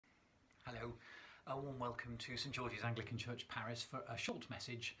A warm welcome to St George's Anglican Church, Paris, for a short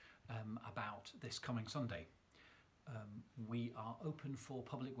message about this coming Sunday. We are open for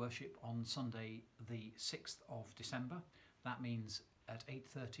public worship on Sunday the 6th of December. That means at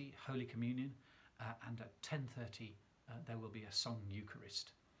 8:30 Holy Communion and at 10:30 there will be a sung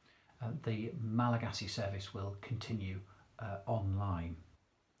Eucharist. The Malagasy service will continue online.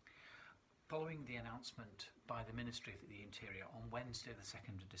 Following the announcement by the Ministry of the Interior on Wednesday the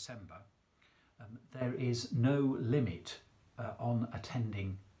 2nd of December, there is no limit on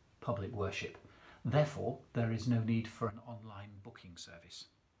attending public worship. Therefore, there is no need for an online booking service.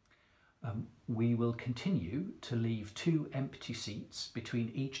 We will continue to leave 2 empty seats between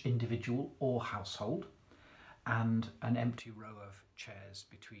each individual or household and an empty row of chairs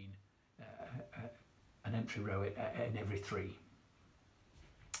between an empty row in every 3.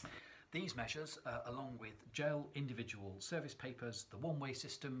 These measures, along with gel individual service papers, the one-way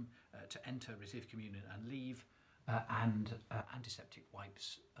system to enter, receive communion and leave, and antiseptic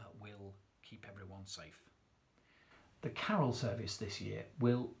wipes will keep everyone safe. The carol service this year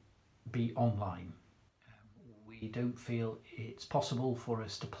will be online. We don't feel it's possible for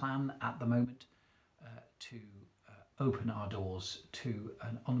us to plan at the moment to open our doors to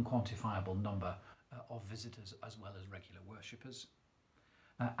an unquantifiable number of visitors as well as regular worshippers.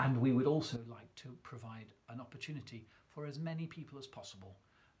 And we would also like to provide an opportunity for as many people as possible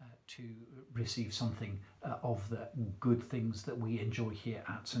to receive something of the good things that we enjoy here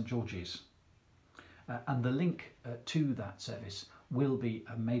at St George's. And the link to that service will be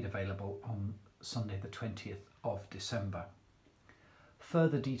made available on Sunday the 20th of December.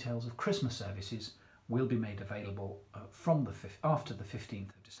 Further details of Christmas services will be made available after the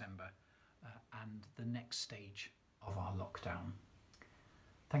 15th of December and the next stage of our lockdown.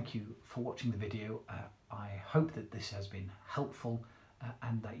 Thank you for watching the video. I hope that this has been helpful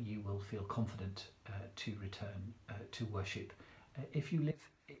and that you will feel confident to return to worship if you live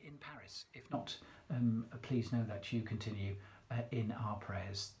in Paris. If not, please know that you continue in our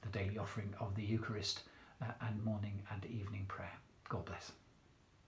prayers, the daily offering of the Eucharist and morning and evening prayer. God bless.